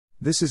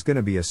This is going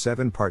to be a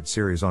 7-part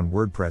series on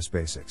WordPress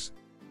basics.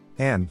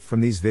 And,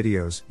 from these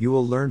videos, you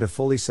will learn to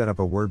fully set up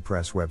a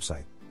WordPress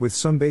website, with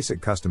some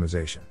basic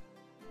customization.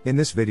 In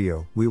this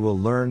video, we will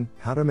learn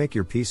how to make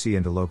your PC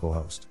into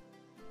localhost.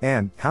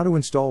 And, how to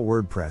install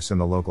WordPress in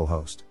the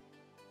localhost.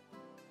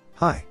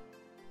 Hi.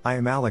 I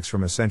am Alex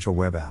from Essential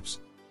Web Apps.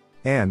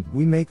 And,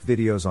 we make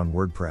videos on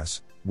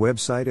WordPress,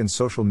 website and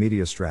social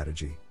media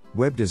strategy,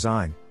 web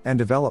design, and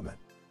development.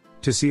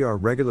 To see our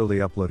regularly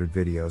uploaded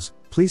videos,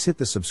 please hit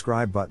the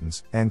subscribe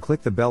buttons and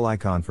click the bell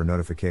icon for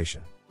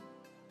notification.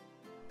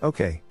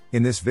 Okay,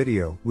 in this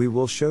video, we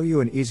will show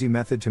you an easy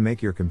method to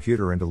make your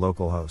computer into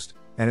localhost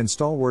and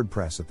install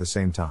WordPress at the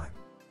same time.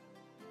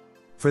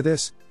 For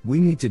this,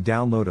 we need to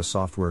download a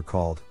software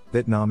called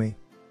Bitnami.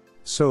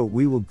 So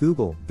we will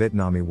Google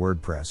Bitnami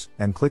WordPress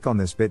and click on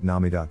this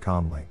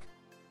bitnami.com link.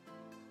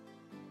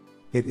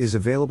 It is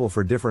available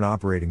for different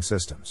operating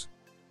systems.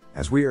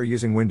 As we are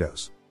using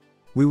Windows,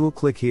 we will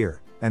click here,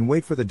 and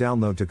wait for the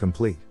download to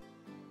complete.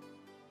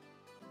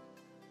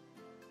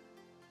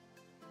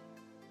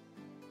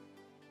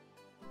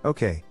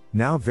 Okay,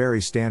 now very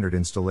standard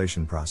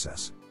installation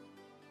process.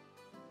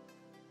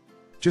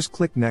 Just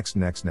click next,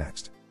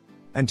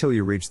 until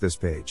you reach this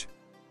page.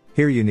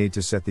 Here you need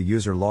to set the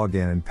user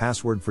login and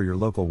password for your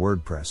local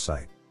WordPress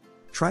site.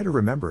 Try to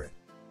remember it.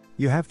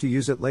 You have to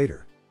use it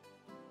later.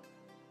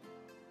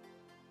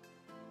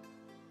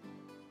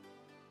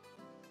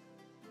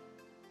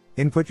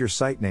 Input your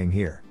site name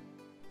here.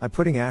 I'm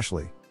putting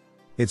Ashley.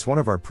 It's one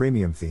of our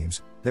premium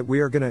themes that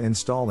we are going to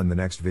install in the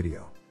next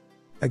video.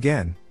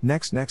 Again,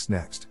 next.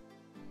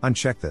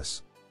 Uncheck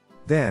this.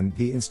 Then,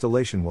 the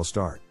installation will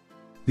start.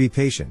 Be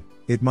patient,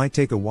 it might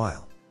take a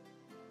while.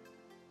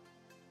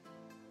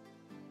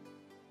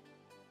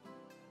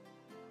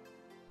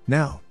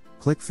 Now,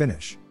 click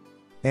Finish.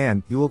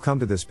 And, you will come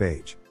to this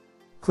page.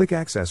 Click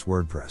Access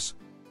WordPress.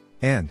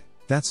 And,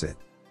 that's it.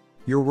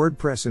 Your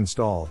WordPress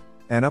installed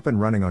and up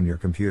and running on your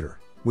computer,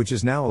 which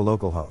is now a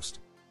localhost.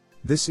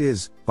 This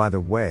is, by the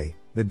way,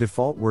 the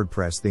default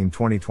WordPress theme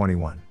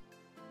 2021.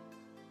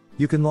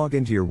 You can log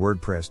into your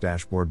WordPress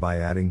dashboard by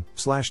adding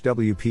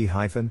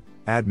 /wp-admin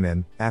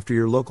after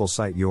your local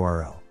site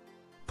URL.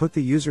 Put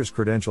the user's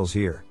credentials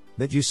here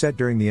that you set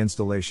during the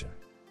installation.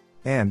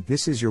 And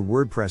this is your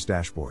WordPress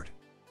dashboard.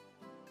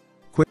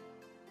 Quick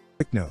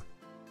note.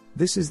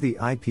 This is the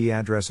IP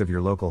address of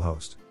your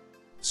localhost.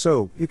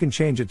 So, you can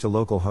change it to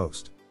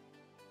localhost.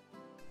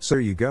 So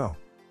there you go.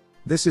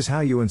 This is how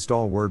you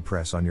install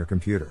WordPress on your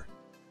computer.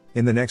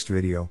 In the next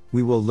video,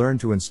 we will learn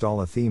to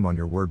install a theme on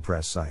your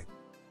WordPress site.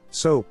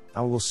 So,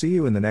 I will see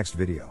you in the next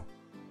video.